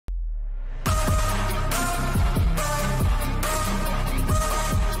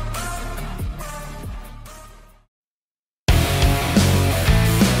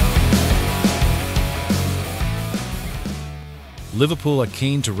Liverpool are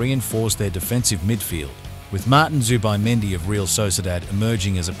keen to reinforce their defensive midfield, with Martin Zubimendi of Real Sociedad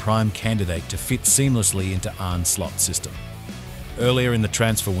emerging as a prime candidate to fit seamlessly into Arne Slot's system. Earlier in the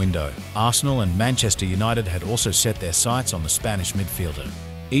transfer window, Arsenal and Manchester United had also set their sights on the Spanish midfielder,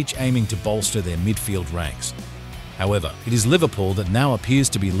 each aiming to bolster their midfield ranks. However, it is Liverpool that now appears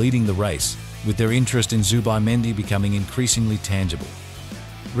to be leading the race, with their interest in Zubimendi becoming increasingly tangible.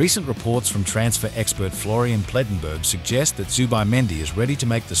 Recent reports from transfer expert Florian Plettenberg suggest that Zubimendi is ready to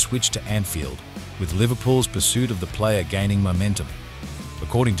make the switch to Anfield, with Liverpool's pursuit of the player gaining momentum.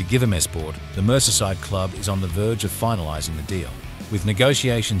 According to Givermesport, the Merseyside club is on the verge of finalising the deal, with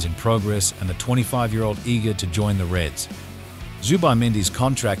negotiations in progress and the 25-year-old eager to join the Reds. Zubimendi's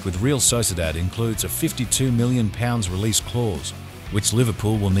contract with Real Sociedad includes a £52 million release clause, which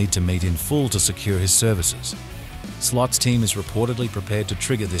Liverpool will need to meet in full to secure his services. Slot's team is reportedly prepared to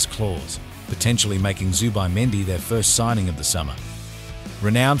trigger this clause, potentially making Zubimendi their first signing of the summer.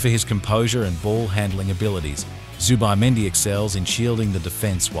 Renowned for his composure and ball-handling abilities, Zubimendi excels in shielding the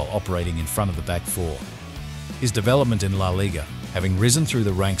defence while operating in front of the back four. His development in La Liga, having risen through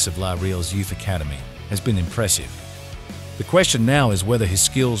the ranks of La Real's youth academy, has been impressive. The question now is whether his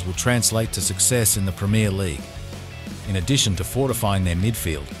skills will translate to success in the Premier League. In addition to fortifying their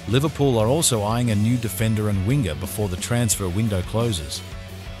midfield, Liverpool are also eyeing a new defender and winger before the transfer window closes.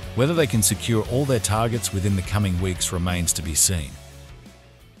 Whether they can secure all their targets within the coming weeks remains to be seen.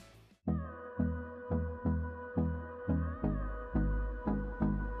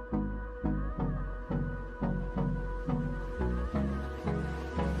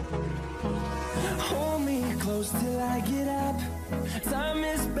 Hold me close till I get up. Time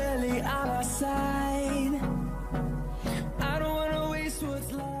is barely on our side.